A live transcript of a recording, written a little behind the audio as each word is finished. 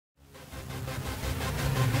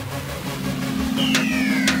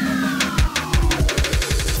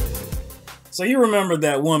So you remember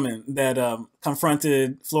that woman that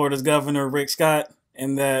confronted Florida's governor Rick Scott,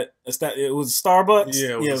 and that it was Starbucks. Yeah, it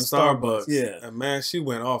Yeah, it was was a Starbucks. Starbucks. Yeah, And man, she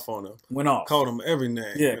went off on him. went off. Called him every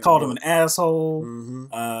name. Yeah, called him an asshole.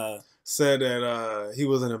 Said that he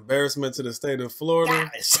was an embarrassment to the state of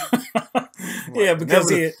Florida. Yeah, because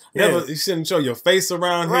you shouldn't show your face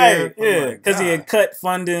around right, here. Yeah, because he had cut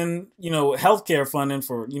funding, healthcare funding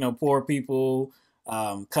for poor people,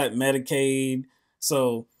 cut Medicaid.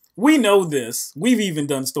 So we know this. We've even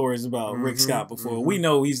done stories about Rick Scott before. We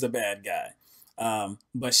know he's the bad guy.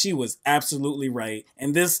 But she was absolutely right.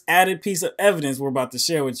 And this added piece of evidence we're about to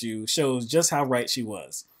share with you shows just how right she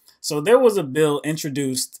was. So there was a bill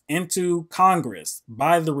introduced into Congress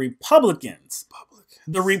by the Republicans.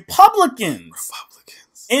 The Republicans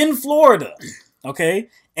in Florida. Okay?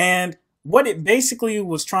 And what it basically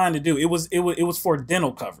was trying to do, it was for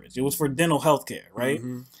dental coverage. It was for dental health care, right?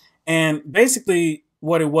 And basically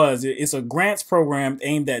what it was, it's a grants program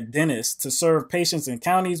aimed at dentists to serve patients in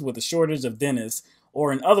counties with a shortage of dentists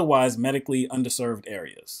or in otherwise medically underserved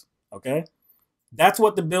areas. Okay? That's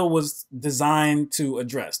what the bill was designed to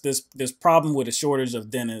address. This problem with a shortage of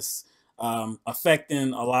dentists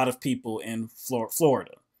affecting a lot of people in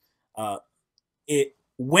Florida. It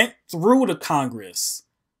went through the Congress.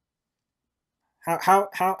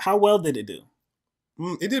 How well did it do?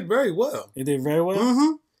 It did very well. It did very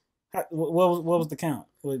well. What was the count?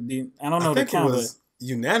 I don't know the count. It was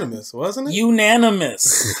unanimous, wasn't it?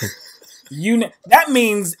 Unanimous. That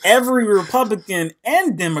means every Republican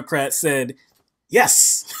and Democrat said,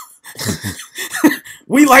 yes,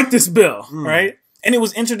 we like this bill, right? And it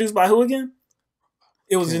was introduced by who again?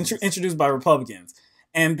 It was introduced by Republicans.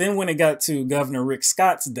 And then when it got to Governor Rick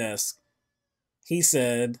Scott's desk, he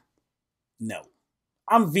said, no,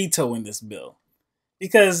 I'm vetoing this bill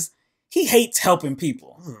because he hates helping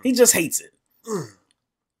people. He just hates it.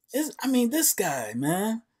 This guy,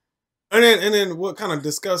 man. And then what kind of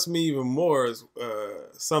disgusts me even more is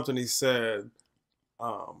something he said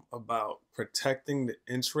about protecting the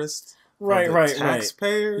interests of the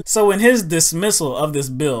taxpayers. Right. So in his dismissal of this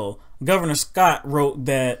bill, Governor Scott wrote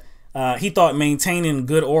that he thought maintaining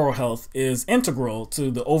good oral health is integral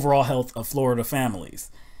to the overall health of Florida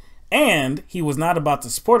families. And he was not about to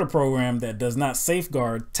support a program that does not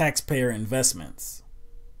safeguard taxpayer investments.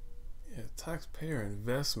 Yeah, taxpayer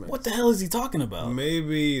investments. What the hell is he talking about?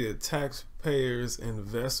 Maybe the taxpayers'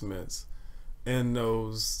 investments in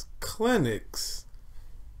those clinics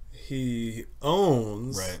he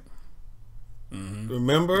owns. Right.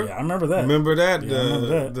 Remember? Yeah, I remember that. Remember that? Yeah, I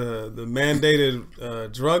remember that. The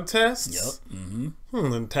mandated drug tests? Yep.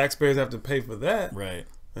 And taxpayers have to pay for that. Right.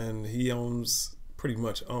 And he pretty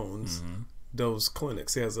much owns those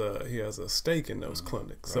clinics. He has a stake in those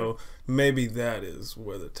clinics. Right. So maybe that is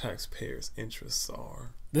where the taxpayers' interests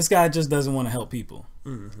are. This guy just doesn't want to help people.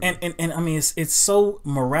 And I mean, it's so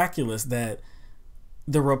miraculous that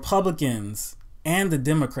the Republicans and the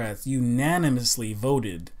Democrats unanimously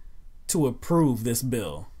voted to approve this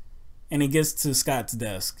bill. And he gets to Scott's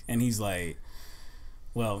desk and he's like,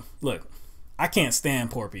 well, look, I can't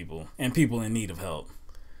stand poor people and people in need of help.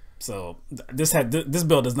 So this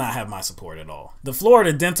bill does not have my support at all. The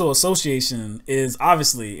Florida Dental Association is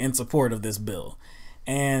obviously in support of this bill.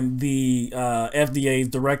 And the FDA's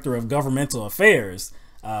Director of Governmental Affairs,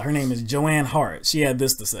 her name is Joanne Hart. She had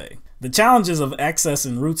this to say. The challenges of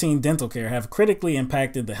accessing routine dental care have critically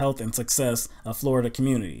impacted the health and success of Florida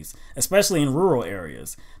communities, especially in rural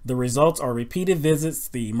areas. The results are repeated visits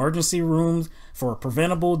to the emergency rooms for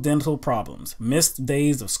preventable dental problems, missed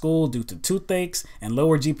days of school due to toothaches, and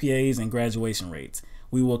lower GPAs and graduation rates.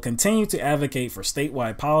 We will continue to advocate for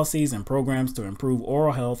statewide policies and programs to improve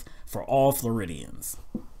oral health for all Floridians.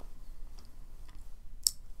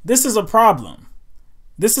 This is a problem.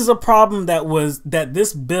 This is a problem that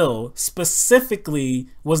this bill specifically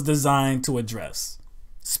was designed to address.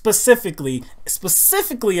 Specifically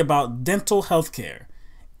about dental health care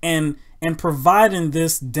and providing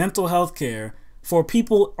this dental health care for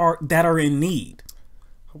people that are in need.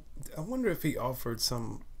 I wonder if he offered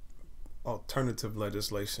some alternative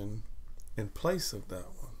legislation in place of that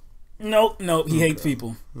one. Nope. He hates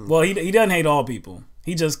people. Well, he doesn't hate all people.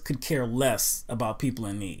 He just could care less about people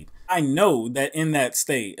in need. I know that in that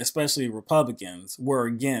state, especially Republicans, were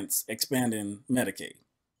against expanding Medicaid.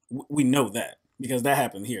 We know that because that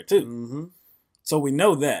happened here too. So we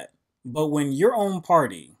know that. But when your own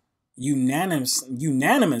party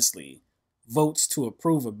unanimously votes to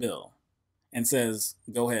approve a bill and says,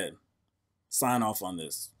 go ahead, sign off on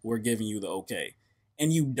this, we're giving you the okay,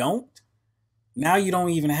 and you don't, now you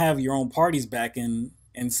don't even have your own party's backing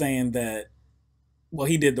and saying that, well,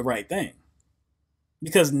 he did the right thing.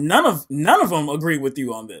 because none of them agree with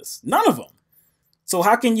you on this. None of them. So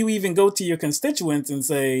how can you even go to your constituents and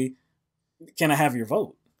say, "Can I have your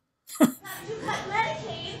vote?" You cut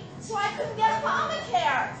Medicaid, so I couldn't get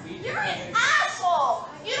Obamacare. You're an ass.